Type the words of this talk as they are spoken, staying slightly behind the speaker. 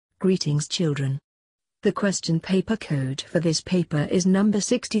Greetings children. The question paper code for this paper is number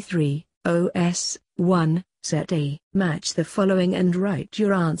 63, OS 1, Set A. Match the following and write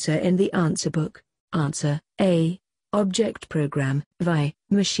your answer in the answer book. Answer A. Object program, VI,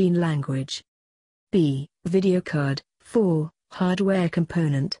 machine language. B. Video card, 4, hardware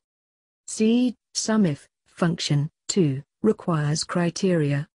component. C. Sum if, function, 2, requires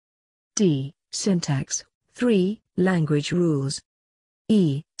criteria. D. Syntax, 3, language rules.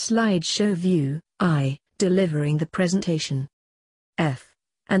 E. Slideshow view, I. Delivering the presentation. F.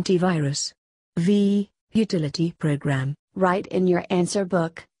 Antivirus. V. Utility program. Write in your answer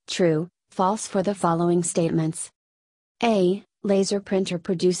book, true, false for the following statements. A. Laser printer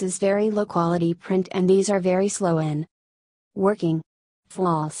produces very low quality print and these are very slow in working.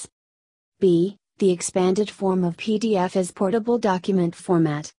 False. B. The expanded form of PDF is portable document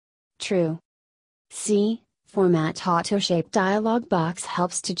format. True. C. Format auto shape dialog box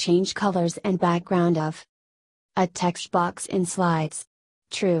helps to change colors and background of a text box in slides.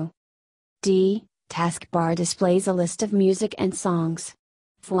 True. D. Taskbar displays a list of music and songs.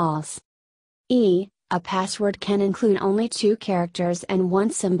 False. E. A password can include only 2 characters and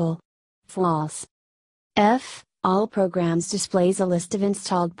 1 symbol. False. F. All programs displays a list of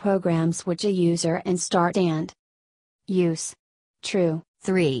installed programs which a user and start and use. True.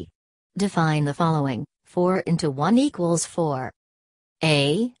 3. Define the following. 4 into 1 equals 4.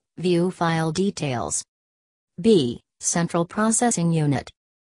 A. View file details. B. Central processing unit.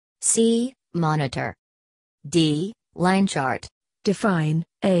 C. Monitor. D. Line chart. Define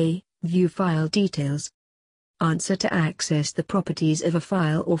A. View file details. Answer: to access the properties of a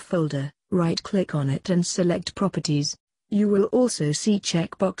file or folder, right-click on it and select Properties. You will also see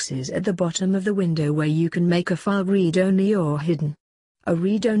checkboxes at the bottom of the window where you can make a file read-only or hidden. A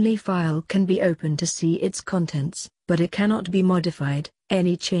read-only file can be opened to see its contents, but it cannot be modified.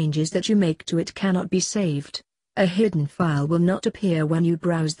 Any changes that you make to it cannot be saved. A hidden file will not appear when you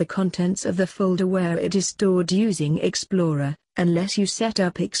browse the contents of the folder where it is stored using Explorer, unless you set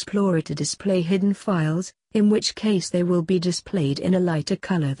up Explorer to display hidden files, in which case they will be displayed in a lighter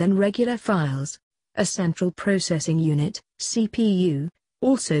color than regular files. A central processing unit, CPU,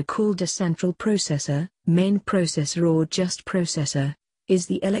 also called a central processor, main processor or just processor, is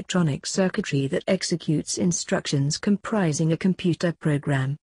the electronic circuitry that executes instructions comprising a computer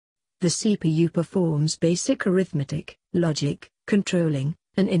program. The CPU performs basic arithmetic, logic, controlling,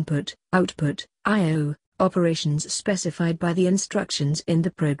 and input-output I/O operations specified by the instructions in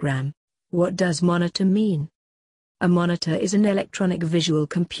the program. What does monitor mean? A monitor is an electronic visual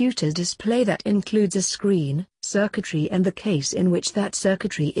computer display that includes a screen, circuitry and the case in which that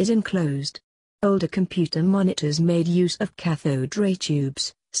circuitry is enclosed. Older computer monitors made use of cathode ray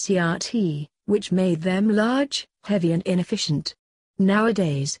tubes, CRT, which made them large, heavy and inefficient.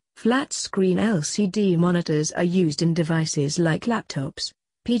 Nowadays, flat-screen LCD monitors are used in devices like laptops,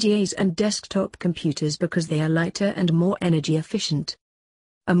 PDAs and desktop computers because they are lighter and more energy efficient.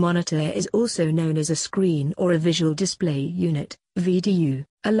 A monitor is also known as a screen or a visual display unit, VDU.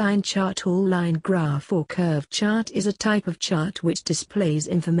 A line chart or line graph or curve chart is a type of chart which displays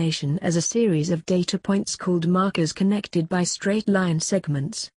information as a series of data points called markers connected by straight line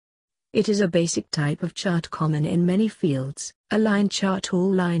segments. It is a basic type of chart common in many fields. A line chart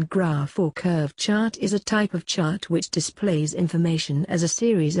or line graph or curve chart is a type of chart which displays information as a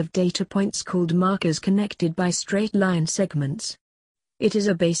series of data points called markers connected by straight line segments. It is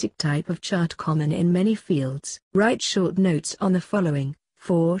a basic type of chart common in many fields. Write short notes on the following.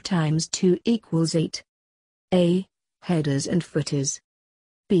 4 times 2 equals 8. A. Headers and footers.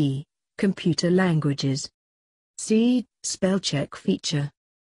 B. Computer languages. C. Spell check feature.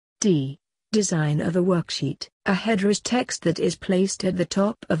 D. Design of a worksheet. A header is text that is placed at the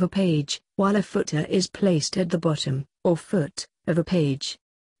top of a page, while a footer is placed at the bottom, or foot, of a page.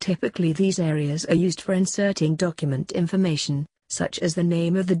 Typically these areas are used for inserting document information, such as the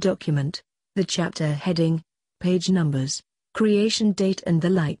name of the document, the chapter heading, page numbers, creation date and the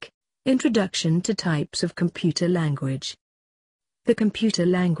like. Introduction to types of computer language. The computer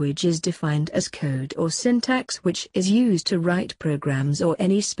language is defined as code or syntax which is used to write programs or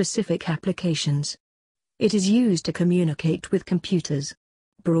any specific applications. It is used to communicate with computers.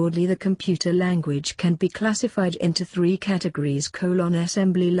 Broadly, the computer language can be classified into 3 categories: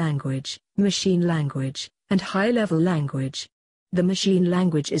 assembly language, machine language, and high-level language. The machine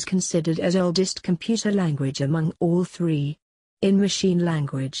language is considered as oldest computer language among all 3. In machine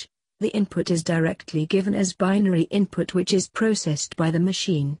language, the input is directly given as binary input which is processed by the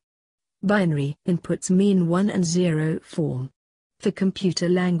machine. Binary inputs mean 1 and 0 form. For computer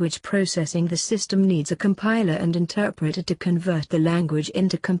language processing, the system needs a compiler and interpreter to convert the language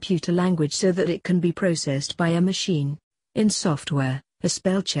into computer language so that it can be processed by a machine. In software, a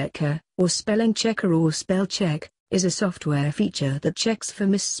spell checker, or spelling checker or spell check, is a software feature that checks for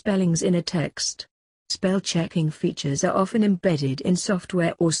misspellings in a text. Spell checking features are often embedded in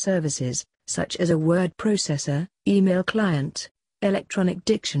software or services, such as a word processor, email client, electronic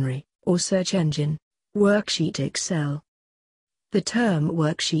dictionary, or search engine. Worksheet Excel. The term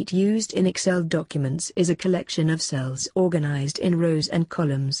worksheet used in Excel documents is a collection of cells organized in rows and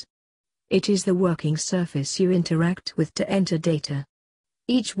columns. It is the working surface you interact with to enter data.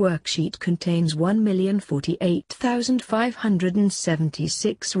 Each worksheet contains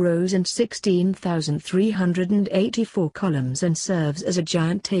 1,048,576 rows and 16,384 columns and serves as a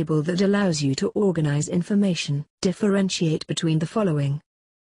giant table that allows you to organize information. Differentiate between the following.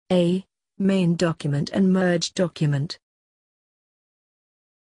 A. Main document and merged document.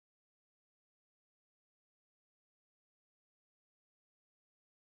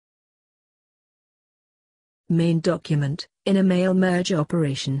 Main document. In a mail merge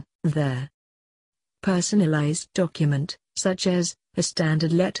operation, the personalized document, such as a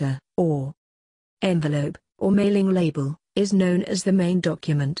standard letter, or envelope, or mailing label, is known as the main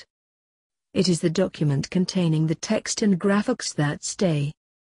document. It is the document containing the text and graphics that stay.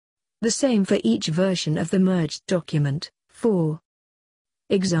 The same for each version of the merged document. For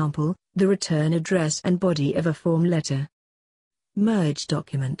example, the return address and body of a form letter. Merge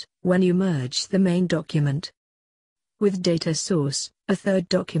document. When you merge the main document with data source, a third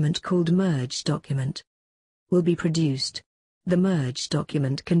document called merge document will be produced. The merge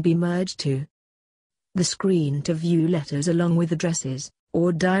document can be merged to the screen to view letters along with addresses,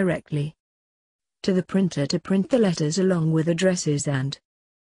 or directly to the printer to print the letters along with addresses and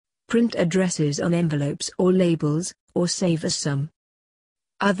print addresses on envelopes or labels, or save as some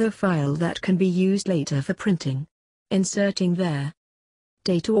other file that can be used later for printing. Inserting their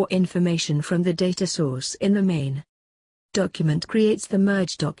data or information from the data source in the main document creates the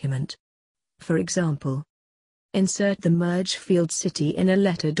merge document. For example, insert the merge field city in a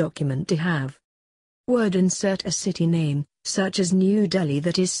letter document to have Word insert a city name, such as New Delhi,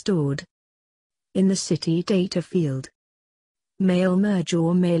 that is stored in the city data field. Mail merge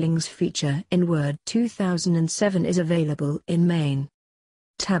or mailings feature in Word 2007 is available in main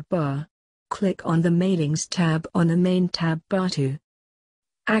tab bar. Click on the Mailings tab on the main tab bar to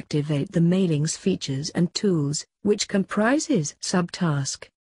activate the Mailings features and tools, which comprises subtask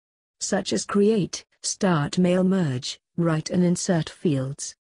such as create, start mail merge, write and insert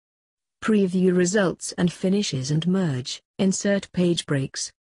fields, preview results and finishes and merge, insert page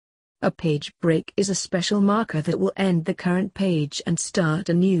breaks. A page break is a special marker that will end the current page and start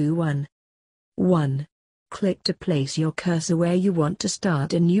a new one. 1. Click to place your cursor where you want to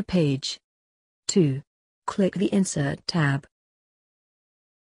start a new page. 2. Click the Insert tab.